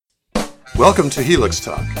Welcome to Helix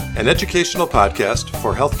Talk, an educational podcast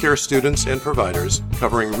for healthcare students and providers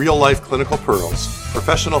covering real-life clinical pearls,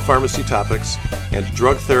 professional pharmacy topics, and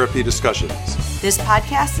drug therapy discussions. This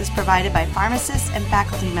podcast is provided by pharmacists and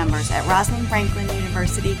faculty members at Rosalind Franklin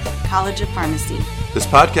University College of Pharmacy. This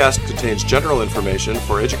podcast contains general information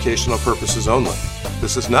for educational purposes only.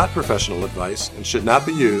 This is not professional advice and should not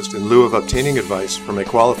be used in lieu of obtaining advice from a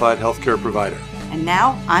qualified healthcare provider. And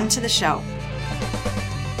now, on to the show.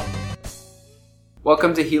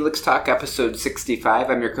 Welcome to Helix Talk, episode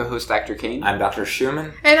 65. I'm your co-host, Dr. Kane. I'm Dr.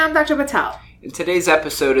 Schumann. And I'm Dr. Patel. And today's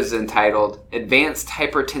episode is entitled Advanced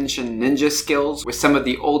Hypertension Ninja Skills with Some of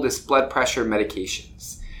the Oldest Blood Pressure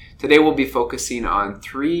Medications. Today we'll be focusing on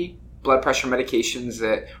 3 blood pressure medications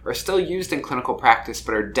that are still used in clinical practice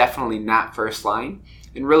but are definitely not first line,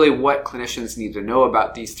 and really what clinicians need to know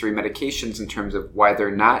about these 3 medications in terms of why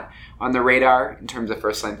they're not on the radar in terms of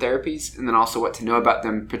first line therapies, and then also what to know about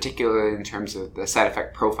them particularly in terms of the side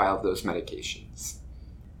effect profile of those medications.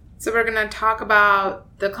 So we're going to talk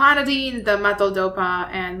about the clonidine, the methyldopa,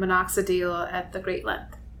 and minoxidil at the great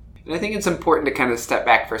length. And I think it's important to kind of step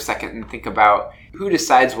back for a second and think about who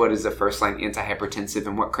decides what is a first-line antihypertensive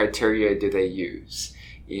and what criteria do they use.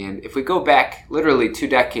 And if we go back literally 2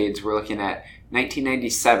 decades, we're looking at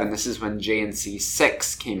 1997. This is when JNC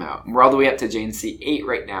 6 came out. And we're all the way up to JNC 8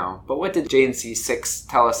 right now. But what did JNC 6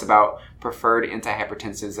 tell us about preferred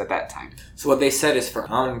antihypertensives at that time? So what they said is for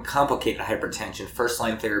uncomplicated hypertension,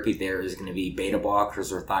 first-line therapy there is going to be beta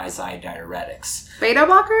blockers or thiazide diuretics. Beta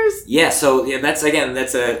blockers? Yeah, so that's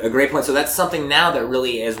a great point. So that's something now that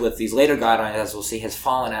really, as with these later guidelines, as we'll see, has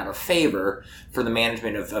fallen out of favor for the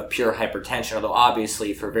management of pure hypertension, although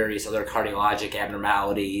obviously for various other cardiologic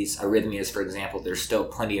abnormalities, arrhythmias, for example, there's still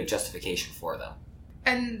plenty of justification for them.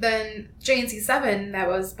 And then JNC 7, that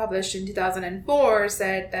was published in 2004,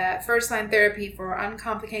 said that first-line therapy for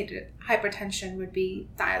uncomplicated hypertension would be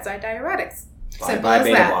thiazide diuretics. Simple by as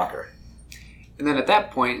beta that. blocker. And then at that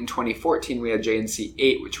point, in 2014, we had JNC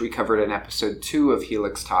 8, which we covered in episode 2 of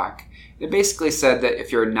Helix Talk. It basically said that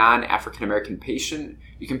if you're a non-African American patient,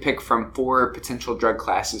 you can pick from 4 potential drug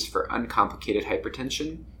classes for uncomplicated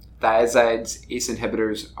hypertension: thiazides, ACE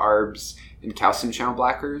inhibitors, ARBs, and calcium channel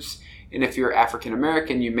blockers. And if you're African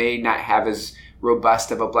American, you may not have as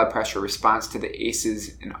robust of a blood pressure response to the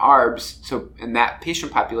ACEs and ARBs. So in that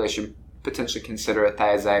patient population, potentially consider a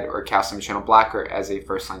thiazide or a calcium channel blocker as a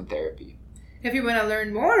first-line therapy. If you want to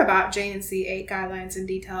learn more about JNC 8 guidelines in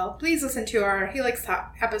detail, please listen to our Helix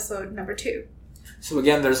Talk episode number 2. So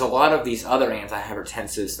again, there's a lot of these other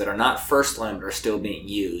antihypertensives that are not first-line but are still being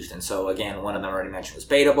used. And so again, one of them I already mentioned was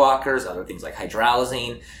beta blockers, other things like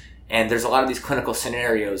hydralazine. And there's a lot of these clinical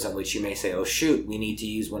scenarios in which you may say, oh shoot, we need to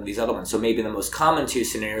use one of these other ones. So maybe the most common 2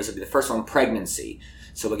 scenarios would be the first one, pregnancy.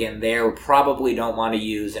 So again, there we probably don't want to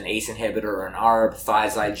use an ACE inhibitor or an ARB.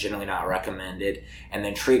 Thiazide generally not recommended. And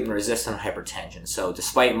then treatment-resistant hypertension. So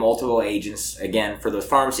despite multiple agents, again, for those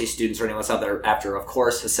pharmacy students or anyone else out there, after, of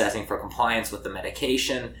course, assessing for compliance with the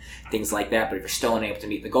medication, things like that. But if you're still unable to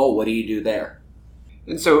meet the goal, what do you do there?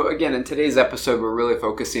 And so, again, in today's episode, we're really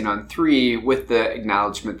focusing on 3 with the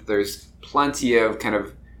acknowledgement that there's plenty of kind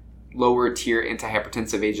of lower-tier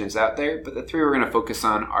antihypertensive agents out there, but the 3 we're going to focus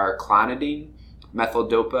on are clonidine,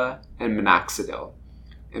 methyldopa, and minoxidil.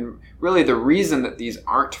 And really the reason that these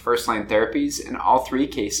aren't first-line therapies, in all 3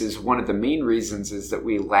 cases, one of the main reasons is that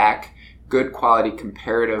we lack good quality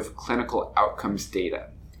comparative clinical outcomes data.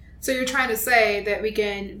 So you're trying to say that we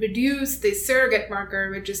can reduce the surrogate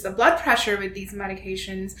marker, which is the blood pressure with these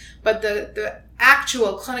medications, but the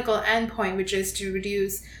actual clinical endpoint, which is to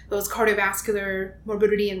reduce those cardiovascular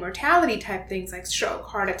morbidity and mortality type things like stroke,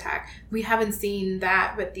 heart attack, we haven't seen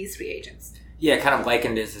that with these 3 agents. Yeah, kind of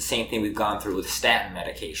likened as the same thing we've gone through with statin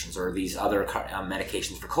medications or these other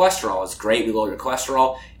medications for cholesterol. It's great, we lower your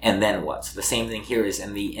cholesterol, and then what? So the same thing here is,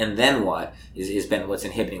 and then what is been what's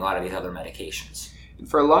inhibiting a lot of these other medications. And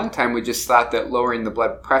for a long time, we just thought that lowering the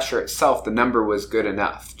blood pressure itself, the number was good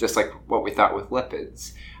enough, just like what we thought with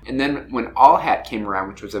lipids. And then when ALLHAT came around,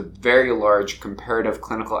 which was a very large comparative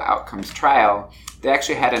clinical outcomes trial, they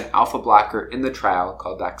actually had an alpha blocker in the trial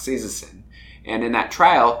called doxazosin. And in that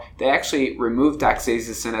trial, they actually removed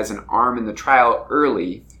doxazosin as an arm in the trial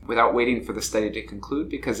early without waiting for the study to conclude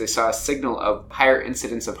because they saw a signal of higher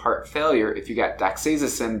incidence of heart failure if you got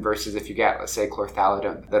doxazosin versus if you got, let's say,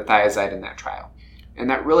 chlorthalidone, the thiazide in that trial. And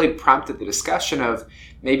that really prompted the discussion of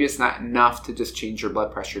maybe it's not enough to just change your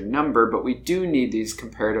blood pressure number, but we do need these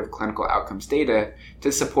comparative clinical outcomes data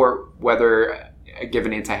to support whether a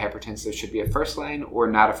given antihypertensive should be a first line or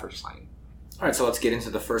not a first line. All right, so let's get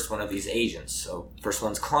into the first one of these agents. So first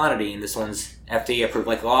one's clonidine. This one's FDA approved,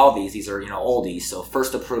 like all these. These are, oldies. So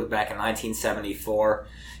first approved back in 1974.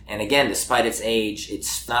 And again, despite its age,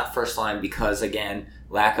 it's not first line because, again,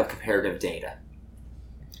 lack of comparative data.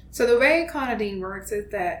 So the way clonidine works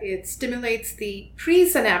is that it stimulates the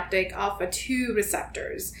presynaptic alpha-2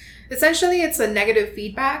 receptors. Essentially, it's a negative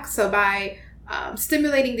feedback. So by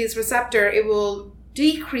stimulating this receptor, it will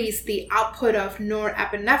decrease the output of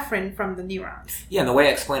norepinephrine from the neurons. Yeah, and the way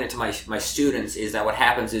I explain it to my students is that what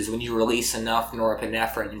happens is when you release enough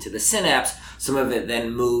norepinephrine into the synapse, some of it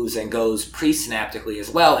then moves and goes presynaptically as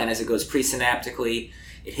well. And as it goes presynaptically,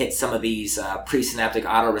 it hits some of these presynaptic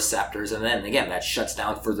autoreceptors, and then again that shuts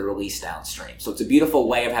down further release downstream. So it's a beautiful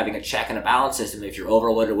way of having a check and a balance system. If you're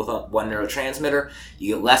overloaded with one neurotransmitter,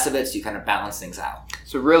 you get less of it, so you kind of balance things out.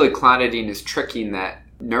 So really, clonidine is tricking that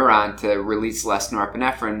neuron to release less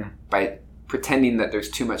norepinephrine by pretending that there's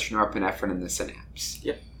too much norepinephrine in the synapse.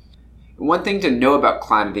 Yep. One thing to know about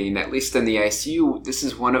clonidine, at least in the ICU, this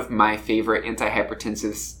is one of my favorite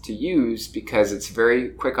antihypertensives to use because it's very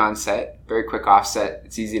quick onset, very quick offset,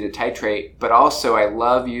 it's easy to titrate, but also I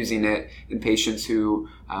love using it in patients who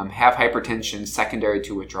have hypertension secondary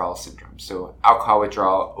to withdrawal syndrome. So alcohol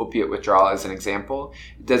withdrawal, opiate withdrawal as an example,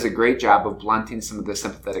 it does a great job of blunting some of the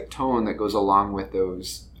sympathetic tone that goes along with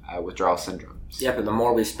those withdrawal syndromes. Yeah, but the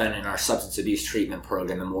more we spend in our substance abuse treatment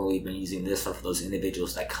program, the more we've been using this for those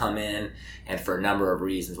individuals that come in, and for a number of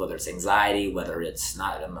reasons, whether it's anxiety, whether it's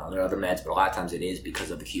not other meds, but a lot of times it is because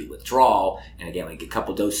of acute withdrawal. And again, we get a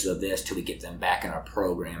couple doses of this till we get them back in our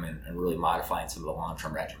program and really modifying some of the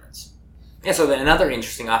long-term regimens. Yeah, so then another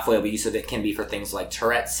interesting off-label use of it can be for things like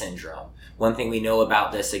Tourette's syndrome. One thing we know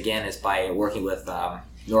about this, again, is by working with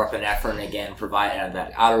norepinephrine, again, provide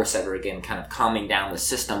that autoreceptor, again, kind of calming down the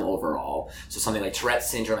system overall. So something like Tourette's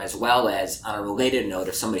syndrome, as well as, on a related note,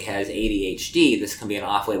 if somebody has ADHD, this can be an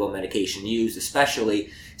off-label medication used, especially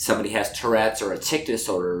if somebody has Tourette's or a tic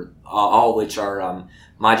disorder, all which are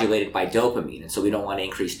modulated by dopamine. And so we don't want to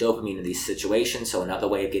increase dopamine in these situations. So another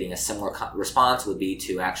way of getting a similar response would be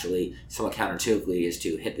to actually, somewhat counterintuitively, is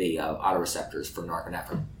to hit the autoreceptors for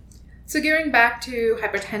norepinephrine. So going back to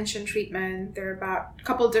hypertension treatment, there are about a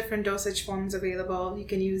couple different dosage forms available. You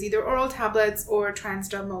can use either oral tablets or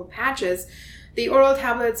transdermal patches. The oral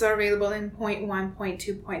tablets are available in 0.1,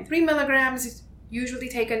 0.2, 0.3 milligrams, usually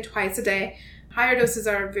taken twice a day. Higher doses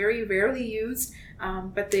are very rarely used,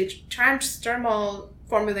 but the transdermal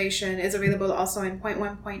formulation is available also in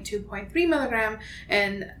 0.1, 0.2, 0.3 milligram.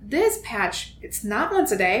 And this patch, it's not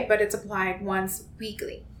once a day, but it's applied once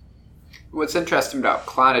weekly. What's interesting about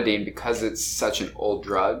clonidine, because it's such an old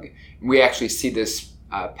drug, we actually see this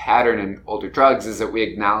pattern in older drugs, is that we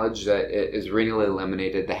acknowledge that it is renally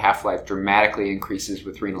eliminated. The half-life dramatically increases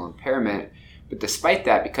with renal impairment. But despite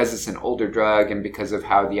that, because it's an older drug and because of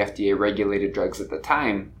how the FDA regulated drugs at the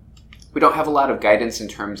time, we don't have a lot of guidance in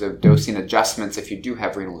terms of dosing adjustments if you do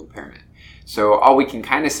have renal impairment. So all we can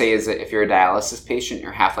kind of say is that if you're a dialysis patient,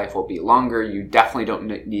 your half-life will be longer. You definitely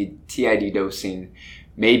don't need TID dosing,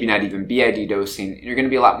 maybe not even BID dosing. And you're going to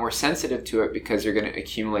be a lot more sensitive to it because you're going to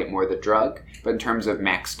accumulate more of the drug. But in terms of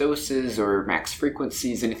max doses or max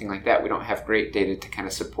frequencies, anything like that, we don't have great data to kind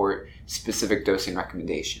of support specific dosing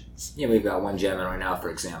recommendations. Yeah, we've got one gentleman right now, for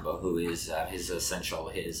example, who is his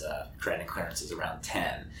creatinine clearance is around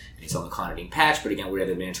 10, and he's on the clonidine patch. But again, we're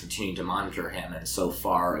able to continue to monitor him, and so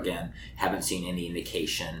far, again, haven't seen any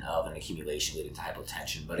indication of an accumulation leading to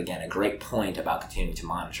hypotension. But again, a great point about continuing to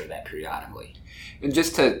monitor that periodically. And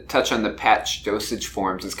just to touch on the patch dosage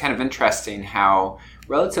forms, it's kind of interesting how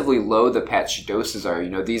relatively low the patch doses are.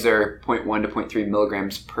 These are 0.1 to 0.3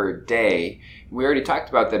 milligrams per day. We already talked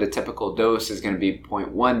about that a typical dose is going to be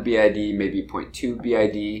 0.1 BID, maybe 0.2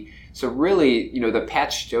 BID. So really, the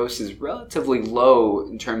patch dose is relatively low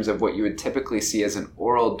in terms of what you would typically see as an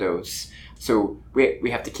oral dose. So we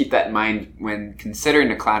have to keep that in mind when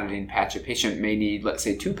considering a clonidine patch. A patient may need, let's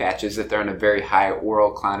say, 2 patches if they're on a very high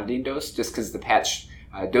oral clonidine dose, just because the patch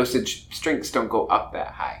dosage strengths don't go up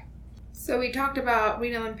that high. So we talked about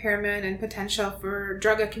renal impairment and potential for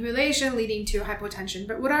drug accumulation leading to hypotension,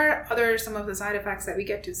 but what are some of the side effects that we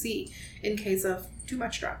get to see in case of too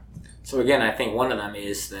much drug? So again, I think one of them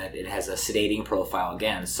is that it has a sedating profile.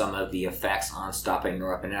 Again, some of the effects on stopping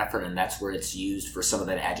norepinephrine, and that's where it's used for some of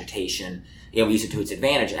that agitation. We use it to its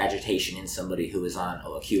advantage, agitation in somebody who is on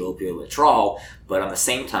acute opioid withdrawal, but on the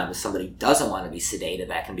same time, if somebody doesn't want to be sedated,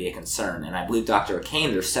 that can be a concern. And I believe, Dr.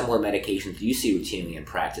 Kane, there's similar medications you see routinely in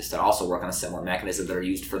practice that also work on a similar mechanism that are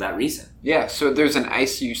used for that reason. Yeah, so there's an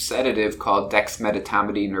ICU sedative called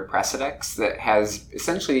dexmedetomidine or Precedex that has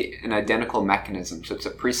essentially an identical mechanism. So it's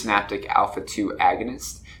a presynaptic alpha-2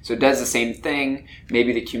 agonist. So it does the same thing. Maybe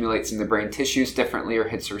it accumulates in the brain tissues differently or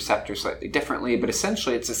hits the receptor slightly differently, but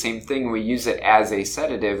essentially it's the same thing. We use it as a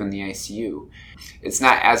sedative in the ICU. It's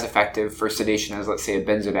not as effective for sedation as, let's say, a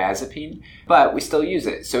benzodiazepine, but we still use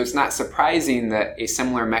it. So it's not surprising that a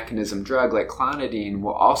similar mechanism drug like clonidine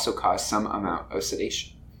will also cause some amount of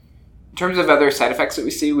sedation. In terms of other side effects that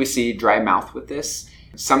we see dry mouth with this.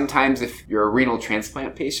 Sometimes if you're a renal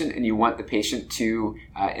transplant patient and you want the patient to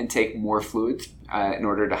intake more fluids in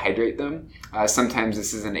order to hydrate them, sometimes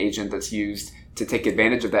this is an agent that's used to take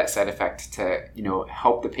advantage of that side effect to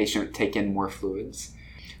help the patient take in more fluids.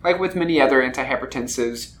 Like with many other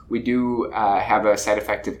antihypertensives, we do have a side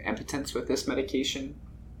effect of impotence with this medication.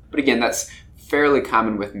 But again, that's fairly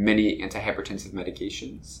common with many antihypertensive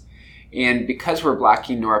medications. And because we're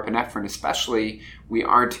blocking norepinephrine especially, we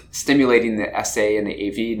aren't stimulating the SA and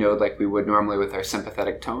the AV node like we would normally with our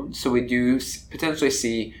sympathetic tone. So we do potentially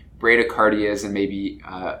see bradycardias and maybe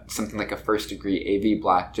something like a first-degree AV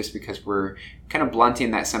block just because we're kind of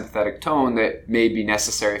blunting that sympathetic tone that may be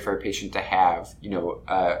necessary for a patient to have,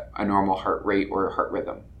 a normal heart rate or heart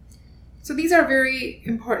rhythm. So these are very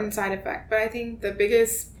important side effects, but I think the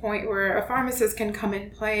biggest point where a pharmacist can come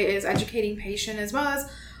in play is educating patient as well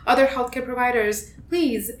as other healthcare providers.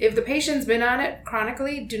 Please, if the patient's been on it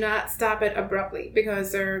chronically, do not stop it abruptly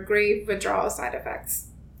because there are grave withdrawal side effects.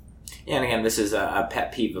 Yeah, and again, this is a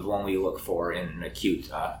pet peeve of one we look for in an acute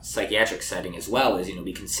psychiatric setting as well, is,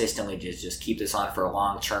 we consistently just keep this on for a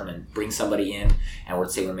long term and bring somebody in, and we'd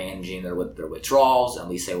say we're managing their withdrawals, and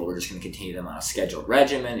we say, well, we're just going to continue them on a scheduled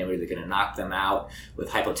regimen, and we're either going to knock them out with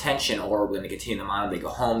hypotension, or we're going to continue them on, and they go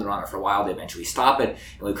home, they're on it for a while, they eventually stop it,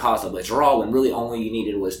 and we cause a withdrawal when really only you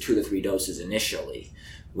needed was 2 to 3 doses initially.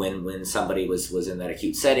 When somebody was in that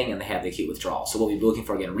acute setting and they have the acute withdrawal. So what we'd be looking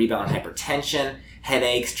for, again, rebound hypertension,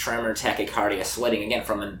 headaches, tremor, tachycardia, sweating.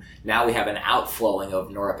 Again, now we have an outflowing of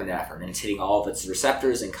norepinephrine, and it's hitting all of its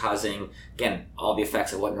receptors and causing, again, all the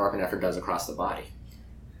effects of what norepinephrine does across the body.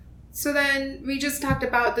 So then we just talked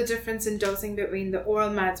about the difference in dosing between the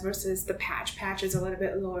oral meds versus the patch. Patch is a little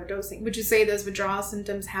bit lower dosing. Would you say those withdrawal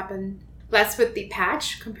symptoms happen less with the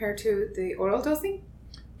patch compared to the oral dosing?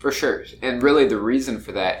 For sure. And really the reason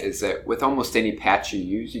for that is that with almost any patch you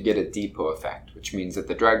use, you get a depot effect, which means that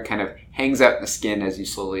the drug kind of hangs out in the skin as you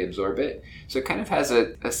slowly absorb it. So it kind of has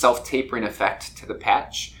a self-tapering effect to the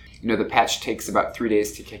patch. The patch takes about 3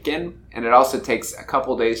 days to kick in, and it also takes a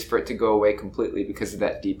couple days for it to go away completely because of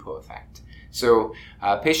that depot effect. So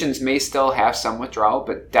patients may still have some withdrawal,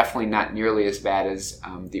 but definitely not nearly as bad as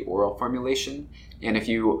the oral formulation. And if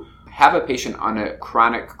you have a patient on a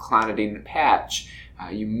chronic clonidine patch,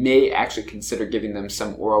 you may actually consider giving them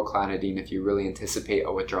some oral clonidine if you really anticipate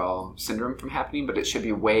a withdrawal syndrome from happening, but it should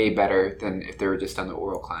be way better than if they were just on the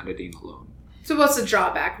oral clonidine alone. So what's the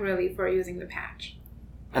drawback really for using the patch?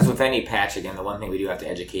 As with any patch, again, the one thing we do have to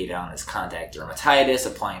educate on is contact dermatitis,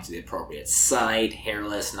 applying to the appropriate site,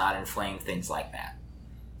 hairless, not inflamed, things like that.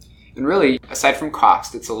 And really, aside from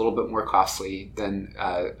cost, it's a little bit more costly than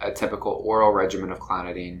a typical oral regimen of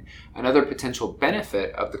clonidine. Another potential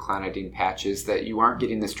benefit of the clonidine patch is that you aren't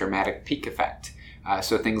getting this dramatic peak effect.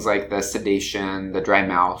 So things like the sedation, the dry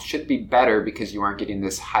mouth should be better because you aren't getting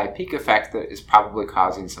this high peak effect that is probably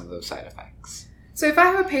causing some of those side effects. So if I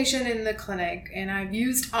have a patient in the clinic and I've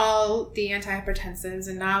used all the antihypertensives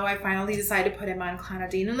and now I finally decide to put him on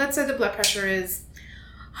clonidine, and let's say the blood pressure is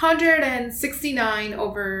 169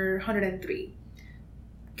 over 103.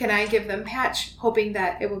 Can I give them patch, hoping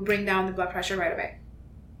that it will bring down the blood pressure right away?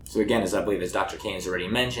 So again, as I believe as Dr. Kane has already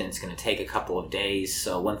mentioned, it's going to take a couple of days.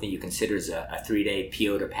 So one thing you consider is a 3-day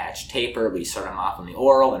PO to patch taper. We start them off on the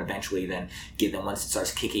oral and eventually then give them, once it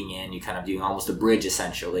starts kicking in, you kind of do almost a bridge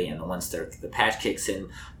essentially. And once the patch kicks in,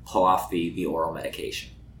 pull off the oral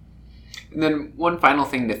medication. And then one final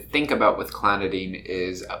thing to think about with clonidine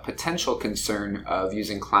is a potential concern of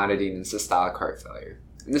using clonidine in systolic heart failure.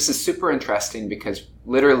 And this is super interesting because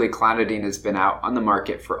literally clonidine has been out on the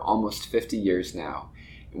market for almost 50 years now.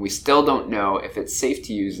 And we still don't know if it's safe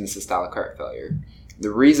to use in systolic heart failure.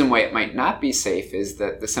 The reason why it might not be safe is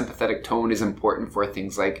that the sympathetic tone is important for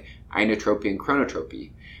things like inotropy and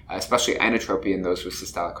chronotropy, especially inotropy in those with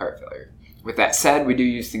systolic heart failure. With that said, we do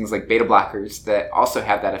use things like beta blockers that also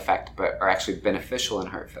have that effect but are actually beneficial in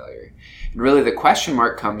heart failure. And really the question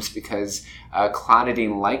mark comes because a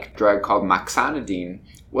clonidine-like drug called minoxidil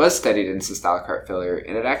was studied in systolic heart failure,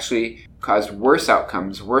 and it actually caused worse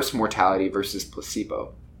outcomes, worse mortality versus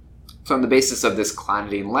placebo. So on the basis of this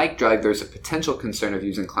clonidine-like drug, there's a potential concern of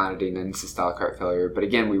using clonidine in systolic heart failure, but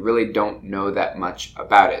again, we really don't know that much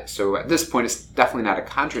about it. So at this point, it's definitely not a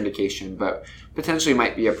contraindication, but potentially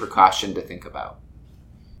might be a precaution to think about.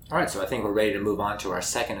 All right, so I think we're ready to move on to our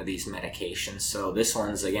second of these medications. So this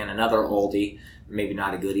one's, again, another oldie, maybe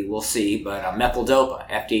not a goodie, we'll see, but methyldopa,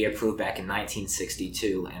 FDA approved back in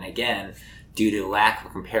 1962. And again, due to lack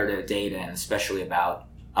of comparative data, and especially about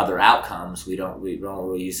other outcomes, we don't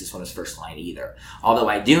really use this one as first line either. Although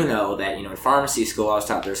I do know that, in pharmacy school I was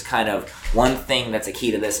taught there's kind of one thing that's a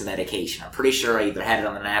key to this medication. I'm pretty sure I either had it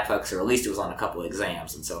on the NAPLEX or at least it was on a couple of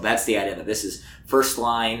exams. And so that's the idea that this is first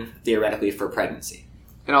line, theoretically, for pregnancy.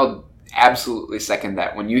 And I'll absolutely second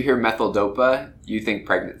that. When you hear methyldopa, you think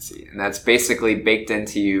pregnancy. And that's basically baked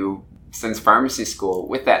into you since pharmacy school.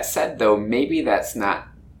 With that said, though, maybe that's not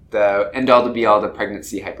the end-all to be-all to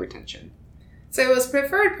pregnancy hypertension. So it was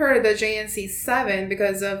preferred per the JNC7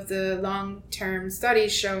 because of the long-term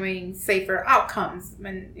studies showing safer outcomes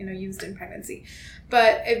when used in pregnancy.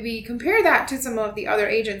 But if we compare that to some of the other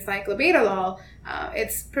agents like labetalol,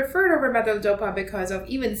 it's preferred over methyldopa because of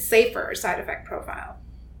even safer side effect profile.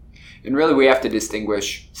 And really we have to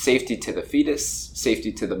distinguish safety to the fetus,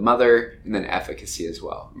 safety to the mother, and then efficacy as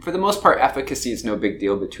well. And for the most part, efficacy is no big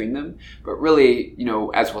deal between them. But really,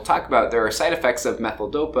 as we'll talk about, there are side effects of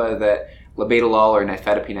methyldopa that labetalol or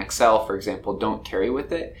nifedipine XL, for example, don't carry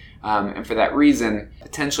with it. And for that reason,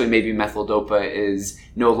 potentially maybe methyldopa is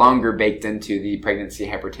no longer baked into the pregnancy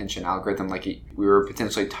hypertension algorithm like we were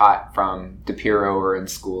potentially taught from DePiro or in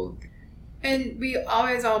school. And we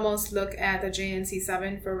always almost look at the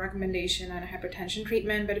JNC7 for recommendation on a hypertension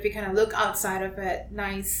treatment, but if we kind of look outside of it,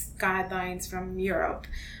 nice guidelines from Europe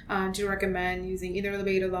to recommend using either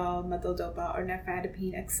labetalol, methyldopa, or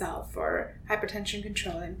nifedipine XL for hypertension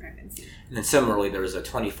control in pregnancy. And then similarly, there was a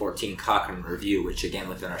 2014 Cochrane review, which again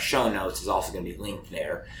within our show notes is also going to be linked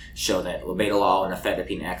there, show that labetalol and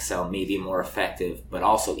nifedipine XL may be more effective, but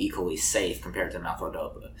also equally safe compared to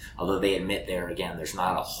methyldopa. Although they admit there, again, there's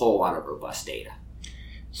not a whole lot of robust data.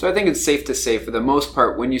 So I think it's safe to say for the most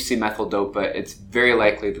part, when you see methyldopa, it's very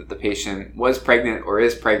likely that the patient was pregnant or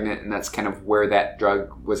is pregnant, and that's kind of where that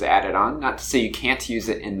drug was added on. Not to say you can't use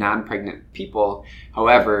it in non-pregnant people.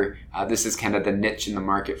 However, this is kind of the niche in the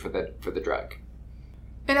market for the drug.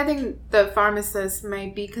 And I think the pharmacist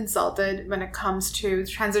might be consulted when it comes to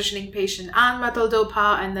transitioning patient on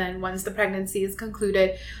methyldopa, and then once the pregnancy is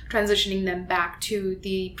concluded, transitioning them back to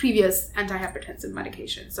the previous antihypertensive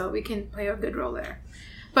medication. So we can play a good role there.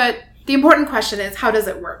 But the important question is, how does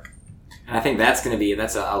it work? And I think that's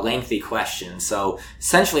a lengthy question. So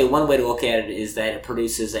essentially one way to look at it is that it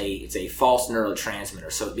produces it's a false neurotransmitter.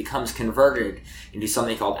 So it becomes converted into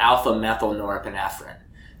something called alpha-methylnorepinephrine.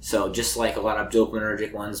 So just like a lot of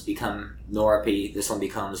dopaminergic ones become norepinephrine, this one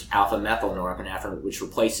becomes alpha-methylnorepinephrine, which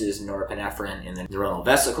replaces norepinephrine in the neuronal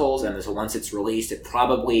vesicles. And so once it's released, it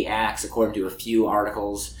probably acts, according to a few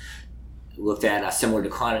articles, looked at similar to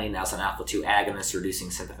clonidine as an alpha-2 agonist, reducing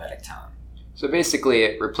sympathetic tone. So basically,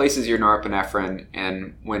 it replaces your norepinephrine,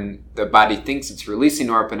 and when the body thinks it's releasing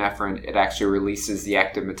norepinephrine, it actually releases the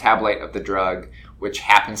active metabolite of the drug, which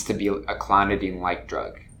happens to be a clonidine-like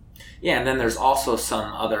drug. Yeah, and then there's also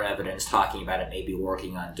some other evidence talking about it maybe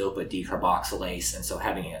working on dopa decarboxylase, and so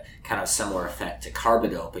having a kind of similar effect to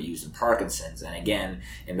carbidopa used in Parkinson's, and again,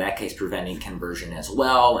 in that case, preventing conversion as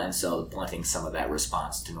well, and so blunting some of that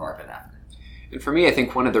response to norepinephrine. And for me, I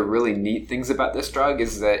think one of the really neat things about this drug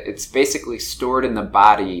is that it's basically stored in the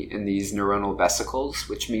body in these neuronal vesicles,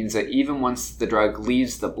 which means that even once the drug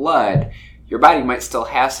leaves the blood, your body might still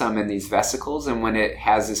have some in these vesicles, and when it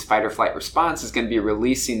has this fight or flight response, it's going to be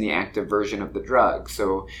releasing the active version of the drug.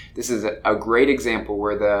 So this is a great example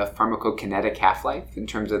where the pharmacokinetic half-life, in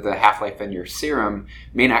terms of the half-life in your serum,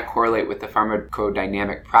 may not correlate with the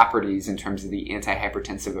pharmacodynamic properties in terms of the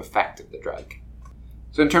antihypertensive effect of the drug.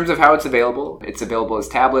 So in terms of how it's available as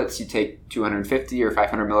tablets. You take 250 or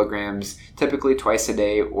 500 milligrams, typically twice a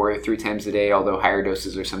day or 3 times a day, although higher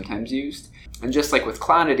doses are sometimes used. And just like with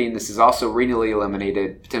clonidine, this is also renally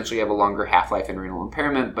eliminated, potentially have a longer half-life and renal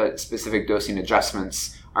impairment, but specific dosing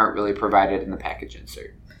adjustments aren't really provided in the package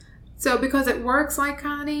insert. So because it works like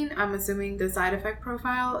clonidine, I'm assuming the side effect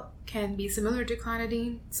profile can be similar to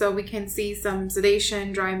clonidine. So we can see some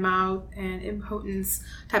sedation, dry mouth, and impotence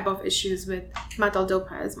type of issues with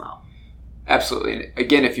methyldopa as well. Absolutely. And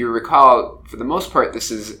again, if you recall, for the most part, this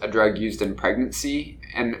is a drug used in pregnancy.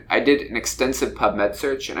 And I did an extensive PubMed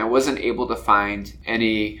search, and I wasn't able to find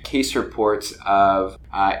any case reports of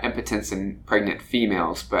impotence in pregnant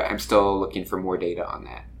females, but I'm still looking for more data on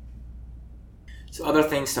that. So other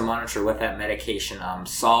things to monitor with that medication,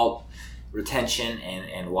 salt retention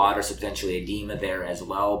and water, so potentially edema there as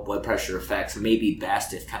well. Blood pressure effects may be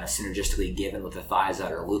best if kind of synergistically given with a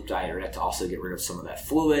thiazide or loop diuretic to also get rid of some of that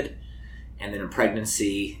fluid. And then in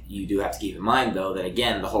pregnancy, you do have to keep in mind, though, that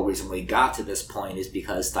again, the whole reason we got to this point is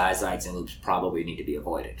because thiazides and loops probably need to be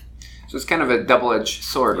avoided. So it's kind of a double-edged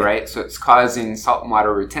sword, right? So it's causing salt and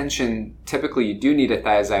water retention. Typically, you do need a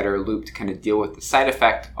thiazide or a loop to kind of deal with the side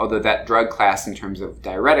effect, although that drug class in terms of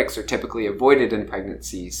diuretics are typically avoided in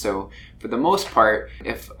pregnancy. So for the most part,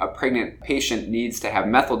 if a pregnant patient needs to have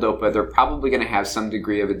methyldopa, they're probably going to have some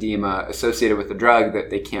degree of edema associated with the drug that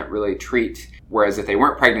they can't really treat. Whereas if they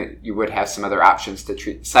weren't pregnant, you would have some other options to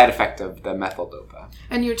treat the side effect of the methyldopa.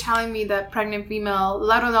 And you're telling me that pregnant female,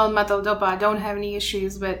 let alone methyldopa, don't have any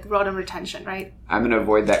issues with water retention, right? I'm going to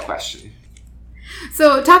avoid that question.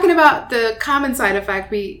 So talking about the common side effect,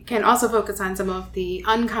 we can also focus on some of the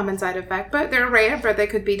uncommon side effect, but they're rare, but they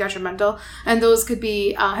could be detrimental. And those could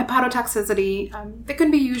be hepatotoxicity. They can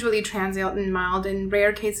be usually transient and mild. In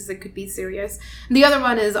rare cases, it could be serious. And the other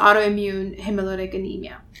one is autoimmune hemolytic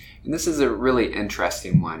anemia. And this is a really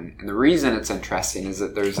interesting one. And the reason it's interesting is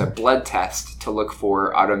that there's a blood test to look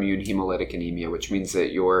for autoimmune hemolytic anemia, which means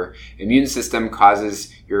that your immune system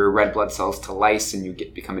causes your red blood cells to lyse and you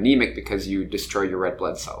become anemic because you destroy your red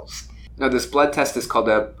blood cells. Now, this blood test is called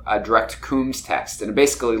a direct Coombs test, and it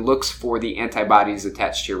basically looks for the antibodies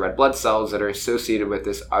attached to your red blood cells that are associated with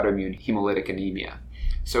this autoimmune hemolytic anemia.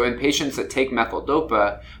 So in patients that take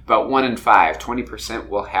methyldopa, about 1 in 5, 20%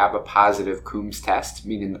 will have a positive Coombs test,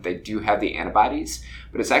 meaning that they do have the antibodies,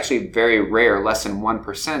 but it's actually very rare. Less than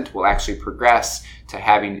 1% will actually progress to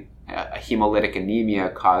having a hemolytic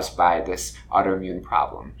anemia caused by this autoimmune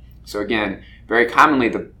problem. So again, very commonly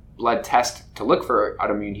the blood test to look for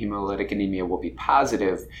autoimmune hemolytic anemia will be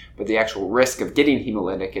positive, but the actual risk of getting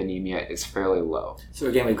hemolytic anemia is fairly low. So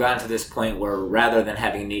again, we've gotten to this point where rather than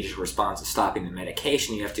having a knee-jerk response of stopping the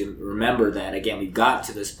medication, you have to remember that, again, we've gotten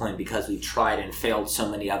to this point because we've tried and failed so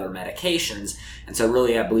many other medications. And so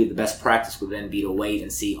really, I believe the best practice would then be to wait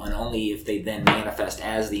and see, and only if they then manifest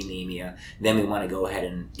as the anemia, then we want to go ahead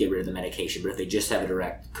and get rid of the medication. But if they just have a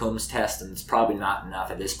direct Coombs test, then it's probably not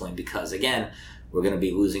enough at this point because, again, we're going to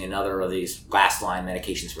be losing another of these last-line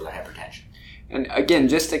medications for their hypertension. And again,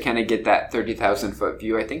 just to kind of get that 30,000-foot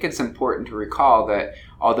view, I think it's important to recall that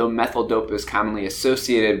although methyldopa is commonly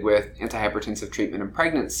associated with antihypertensive treatment in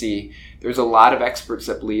pregnancy, there's a lot of experts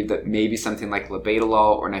that believe that maybe something like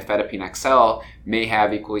labetalol or nifedipine XL may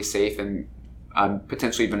have equally safe and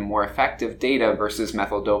potentially even more effective data versus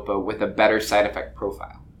methyldopa with a better side effect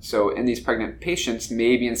profile. So in these pregnant patients,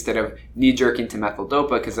 maybe instead of knee-jerking to methyldopa,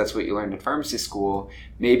 because that's what you learned in pharmacy school,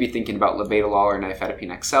 maybe thinking about labetalol or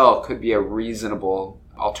nifedipine XL could be a reasonable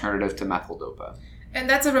alternative to methyldopa. And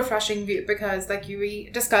that's a refreshing view because, like we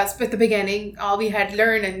discussed at the beginning, all we had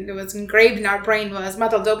learned and it was engraved in our brain was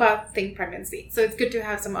methyldopa, think pregnancy. So it's good to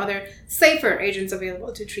have some other safer agents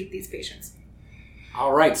available to treat these patients.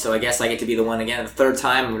 All right, so I guess I get to be the one again. The third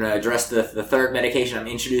time, I'm going to address the third medication I'm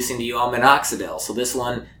introducing to you all, minoxidil. So this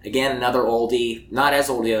one, again, another oldie, not as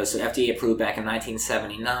oldie as, so FDA approved back in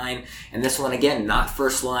 1979. And this one, again, not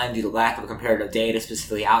first line due to lack of comparative data,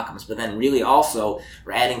 specifically outcomes. But then really also,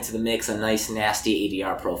 we're adding to the mix a nice, nasty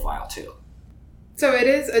ADR profile too. So it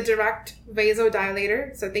is a direct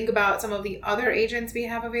vasodilator. So think about some of the other agents we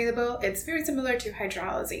have available. It's very similar to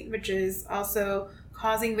hydralazine, which is also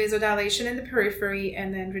causing vasodilation in the periphery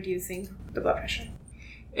and then reducing the blood pressure.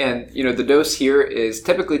 And, the dose here is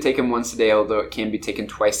typically taken once a day, although it can be taken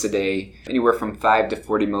twice a day, anywhere from 5 to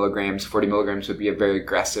 40 milligrams. 40 milligrams would be a very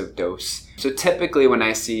aggressive dose. So typically when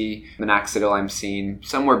I see minoxidil, I'm seeing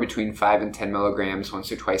somewhere between 5 and 10 milligrams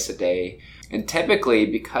once or twice a day. And typically,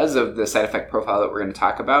 because of the side effect profile that we're going to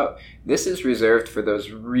talk about, this is reserved for those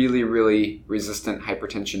really, really resistant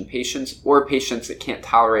hypertension patients or patients that can't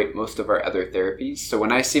tolerate most of our other therapies. So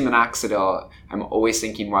when I see minoxidil, I'm always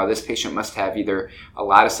thinking, wow, this patient must have either a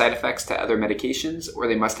lot of side effects to other medications or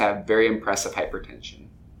they must have very impressive hypertension.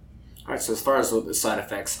 All right, so as far as what the side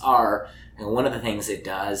effects are, and one of the things it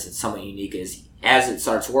does, it's somewhat unique, is as it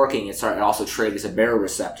starts working, it also triggers a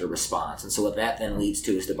baroreceptor response. And so what that then leads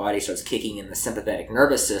to is the body starts kicking in the sympathetic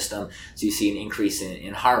nervous system, so you see an increase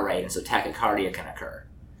in heart rate, and so tachycardia can occur.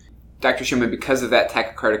 Dr. Schumann, because of that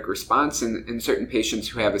tachycardic response in certain patients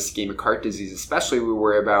who have ischemic heart disease, especially we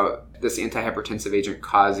worry about this antihypertensive agent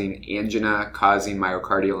causing angina, causing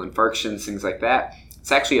myocardial infarctions, things like that.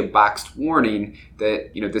 It's actually a boxed warning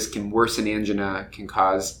that, this can worsen angina, can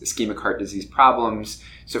cause ischemic heart disease problems.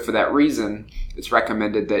 So for that reason, it's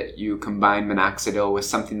recommended that you combine minoxidil with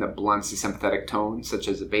something that blunts the sympathetic tone, such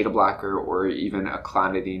as a beta blocker or even a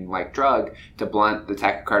clonidine-like drug, to blunt the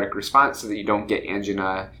tachycardic response so that you don't get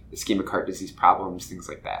angina, ischemic heart disease problems, things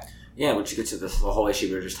like that. Yeah, which gets to the whole issue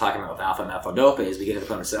we were just talking about with alpha methyldopa is we get to the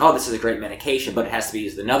point where we say, oh, this is a great medication, but it has to be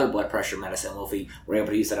used with another blood pressure medicine. Well, if we were able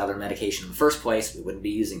to use that other medication in the first place, we wouldn't be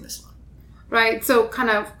using this one. Right, so kind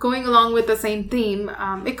of going along with the same theme,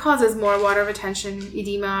 it causes more water retention,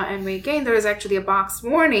 edema, and weight gain. There is actually a box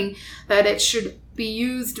warning that it should be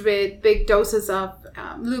used with big doses of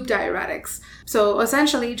loop diuretics. So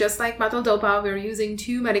essentially, just like methyldopa, we're using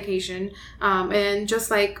 2 medication, and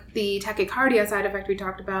just like the tachycardia side effect we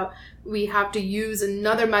talked about, we have to use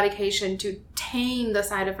another medication to tame the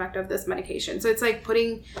side effect of this medication. So it's like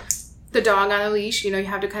putting the dog on a leash. You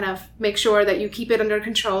have to kind of make sure that you keep it under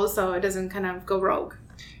control so it doesn't kind of go rogue.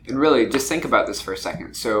 And really, just think about this for a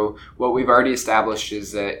second. So what we've already established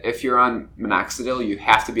is that if you're on minoxidil, you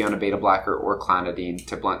have to be on a beta blocker or clonidine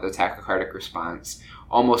to blunt the tachycardic response.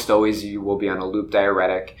 Almost always you will be on a loop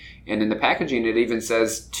diuretic. And in the packaging, it even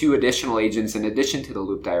says 2 additional agents in addition to the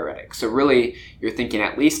loop diuretic. So really, you're thinking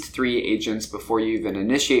at least 3 agents before you even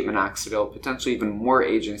initiate minoxidil, potentially even more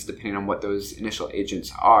agents depending on what those initial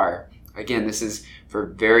agents are. Again, this is for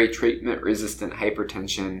very treatment-resistant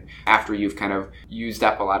hypertension after you've kind of used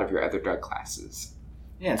up a lot of your other drug classes.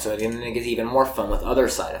 Yeah, and so again, it gets even more fun with other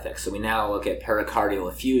side effects. So we now look at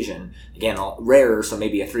pericardial effusion. Again, rarer, so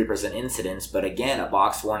maybe a 3% incidence, but again, a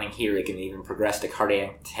box warning here, it can even progress to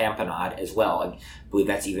cardiac tamponade as well. I believe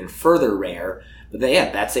that's even further rare, but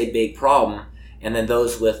that's a big problem. And then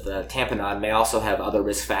those with tamponade may also have other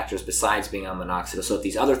risk factors besides being on minoxidil. So if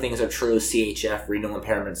these other things are true, CHF, renal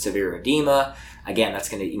impairment, severe edema, again, that's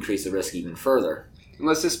going to increase the risk even further. And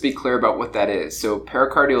let's just be clear about what that is. So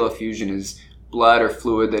pericardial effusion is blood or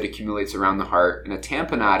fluid that accumulates around the heart. And a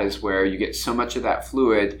tamponade is where you get so much of that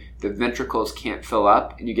fluid, the ventricles can't fill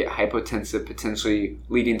up, and you get hypotensive, potentially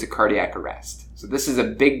leading to cardiac arrest. So this is a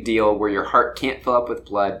big deal where your heart can't fill up with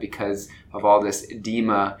blood because of all this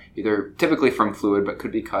edema, either typically from fluid, but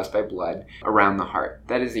could be caused by blood around the heart.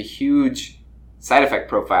 That is a huge side effect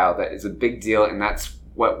profile that is a big deal, and that's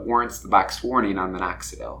what warrants the box warning on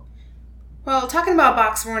minoxidil. Well, talking about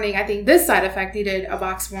box warning, I think this side effect needed a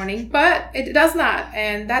box warning, but it does not.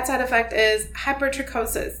 And that side effect is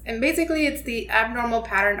hypertrichosis. And basically, it's the abnormal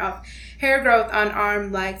pattern of hair growth on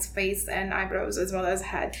arm, legs, face, and eyebrows, as well as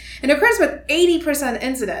head. It occurs with 80%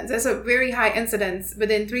 incidence. It's a very high incidence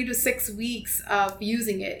within 3 to 6 weeks of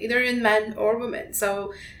using it, either in men or women.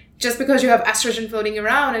 So just because you have estrogen floating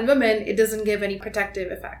around in women, it doesn't give any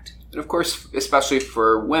protective effect. And of course, especially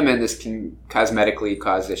for women, this can cosmetically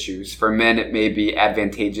cause issues. For men, it may be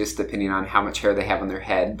advantageous depending on how much hair they have on their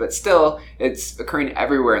head, but still, it's occurring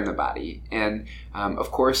everywhere in the body. And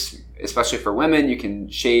of course, especially for women, you can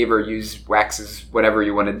shave or use waxes, whatever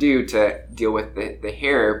you want to do to deal with the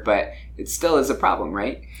hair, but it still is a problem,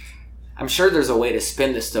 right? I'm sure there's a way to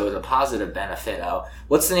spin this, though, as a positive benefit.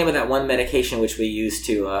 What's the name of that one medication which we use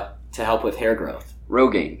to help with hair growth?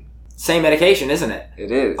 Rogaine. Same medication, isn't it? It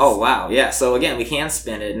is. Oh, wow. Yeah. So again, we can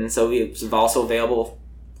spin it. And so it's also available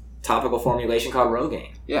topical formulation called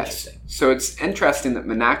Rogaine. Yes. So it's interesting that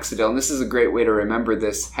minoxidil, and this is a great way to remember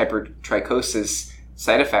this hypertrichosis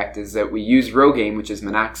side effect, is that we use Rogaine, which is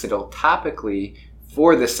minoxidil, topically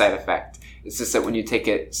for this side effect. It's just that when you take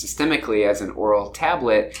it systemically as an oral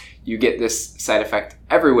tablet, you get this side effect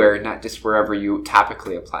everywhere, not just wherever you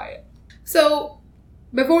topically apply it. So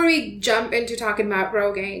before we jump into talking about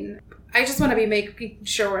Rogaine, I just want to be making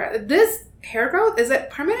sure, this hair growth, is it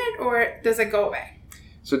permanent or does it go away?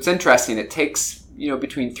 So it's interesting. It takes,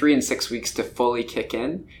 between 3 and 6 weeks to fully kick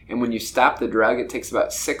in. And when you stop the drug, it takes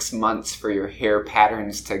about 6 months for your hair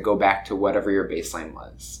patterns to go back to whatever your baseline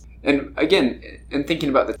was. And again, in thinking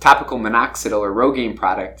about the topical minoxidil or Rogaine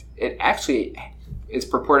product, it actually is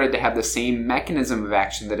purported to have the same mechanism of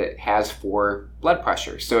action that it has for blood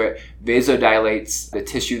pressure. So it vasodilates the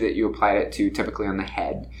tissue that you applied it to, typically on the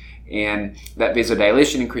head. And that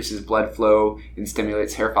vasodilation increases blood flow and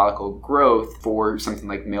stimulates hair follicle growth for something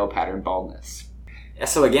like male pattern baldness. Yeah,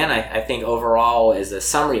 so again, I think overall, as a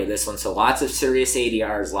summary of this one, so lots of serious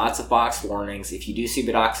ADRs, lots of box warnings. If you do see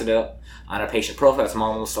minoxidil on a patient profile, it's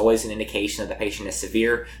almost always an indication that the patient has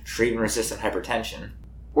severe treatment-resistant hypertension.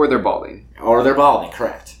 Or they're balding. Or they're balding,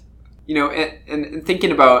 correct. And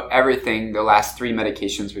thinking about everything, the last 3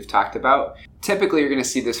 medications we've talked about, typically you're going to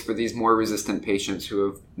see this for these more resistant patients who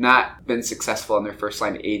have not been successful on their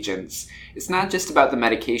first-line agents. It's not just about the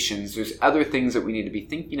medications. There's other things that we need to be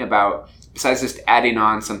thinking about besides just adding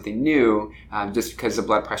on something new just because the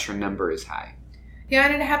blood pressure number is high. Yeah,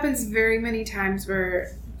 and it happens very many times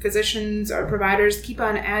where physicians or providers keep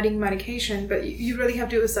on adding medication, but you really have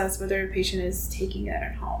to assess whether a patient is taking it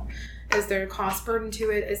at home. Is there a cost burden to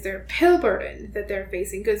it? Is there a pill burden that they're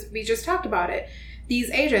facing? Because we just talked about it. These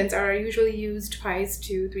agents are usually used twice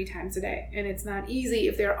to 3 times a day. And it's not easy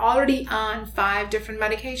if they're already on 5 different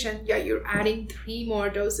medications, yet you're adding 3 more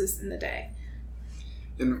doses in the day.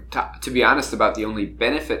 And to be honest, about the only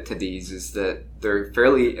benefit to these is that they're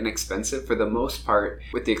fairly inexpensive for the most part,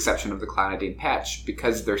 with the exception of the clonidine patch,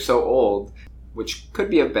 because they're so old, which could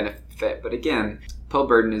be of benefit. But again, pill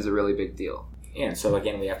burden is a really big deal. Yeah, and so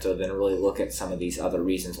again, we have to then really look at some of these other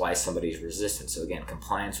reasons why somebody's resistant. So again,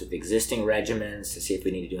 compliance with existing regimens to see if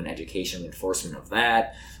we need to do an education enforcement of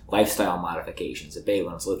that. Lifestyle modifications. The big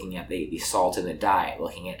ones, looking at the salt in the diet,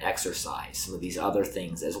 looking at exercise, some of these other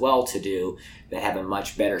things as well to do that have a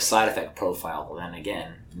much better side effect profile than,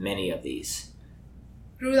 again, many of these.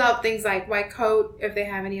 Rule out things like white coat if they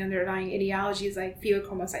have any underlying etiologies like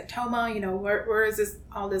pheochromocytoma. Where is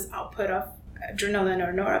all this output of adrenaline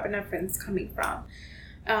or norepinephrine coming from?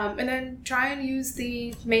 And then try and use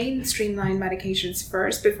the main streamlined medications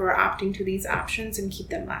first before opting to these options and keep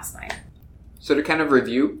them last line. So to kind of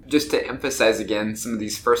review, just to emphasize again, some of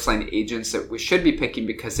these first-line agents that we should be picking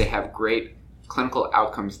because they have great clinical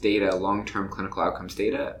outcomes data, long-term clinical outcomes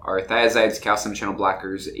data, are thiazides, calcium channel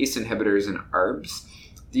blockers, ACE inhibitors, and ARBs.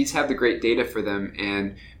 These have the great data for them,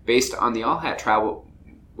 and based on the ALL-HAT trial,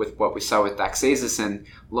 with what we saw with doxazosin,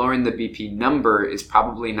 lowering the BP number is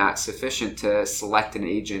probably not sufficient to select an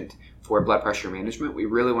agent for blood pressure management. We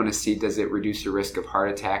really want to see, does it reduce your risk of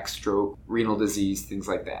heart attack, stroke, renal disease, things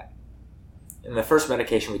like that. And the first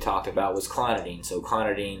medication we talked about was clonidine. So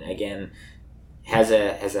clonidine, again, has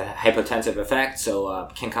a hypotensive effect, so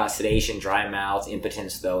can cause sedation, dry mouth,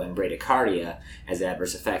 impotence, though, and bradycardia as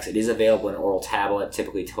adverse effects. It is available in an oral tablet,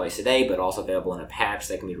 typically twice a day, but also available in a patch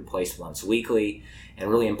that can be replaced once weekly. And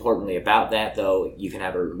really importantly about that, though, you can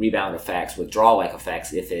have a rebound effects, withdrawal-like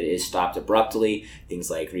effects, if it is stopped abruptly.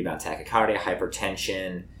 Things like rebound tachycardia,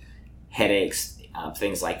 hypertension, headaches,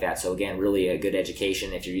 things like that. So again, really a good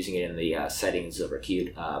education if you're using it in the settings of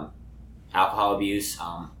acute alcohol abuse.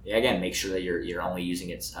 Again, make sure that you're only using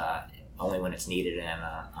it only when it's needed and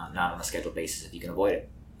not on a scheduled basis if you can avoid it.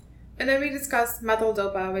 And then we discussed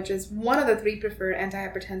methyldopa, which is one of the 3 preferred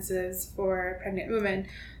antihypertensives for pregnant women.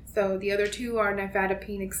 So the other 2 are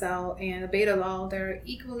nifadipine XL and betalol. They're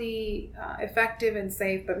equally effective and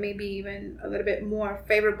safe, but maybe even a little bit more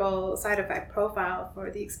favorable side effect profile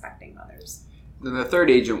for the expecting mothers. Then the third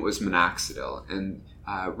agent was minoxidil, and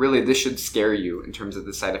really this should scare you in terms of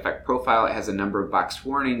the side effect profile. It has a number of boxed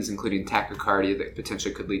warnings, including tachycardia that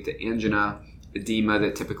potentially could lead to angina, edema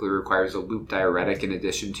that typically requires a loop diuretic in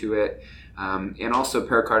addition to it, and also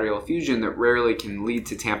pericardial effusion that rarely can lead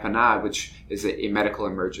to tamponade, which is a medical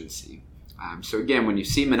emergency. So again, when you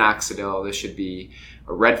see minoxidil, this should be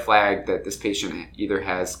a red flag that this patient either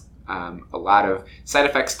has a lot of side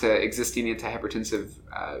effects to existing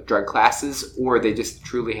antihypertensive drug classes, or they just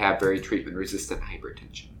truly have very treatment-resistant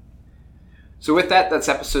hypertension. So with that, that's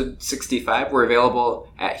episode 65. We're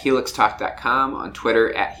available at helixtalk.com, on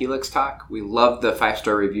Twitter at helixtalk. We love the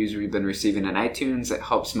 5-star reviews we've been receiving on iTunes. It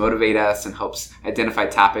helps motivate us and helps identify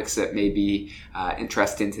topics that may be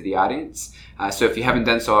interesting to the audience. So if you haven't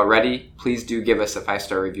done so already, please do give us a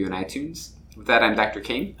 5-star review on iTunes. With that, I'm Dr.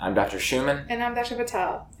 King. I'm Dr. Schumann. And I'm Dr.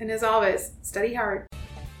 Patel. And as always, study hard.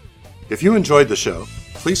 If you enjoyed the show,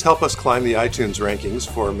 please help us climb the iTunes rankings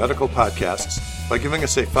for medical podcasts by giving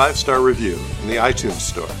us a 5-star review in the iTunes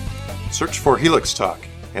store. Search for Helix Talk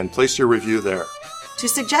and place your review there. To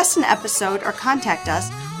suggest an episode or contact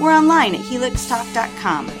us, we're online at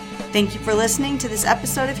helixtalk.com. Thank you for listening to this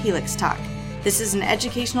episode of Helix Talk. This is an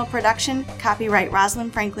educational production, copyright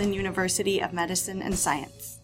Rosalind Franklin University of Medicine and Science.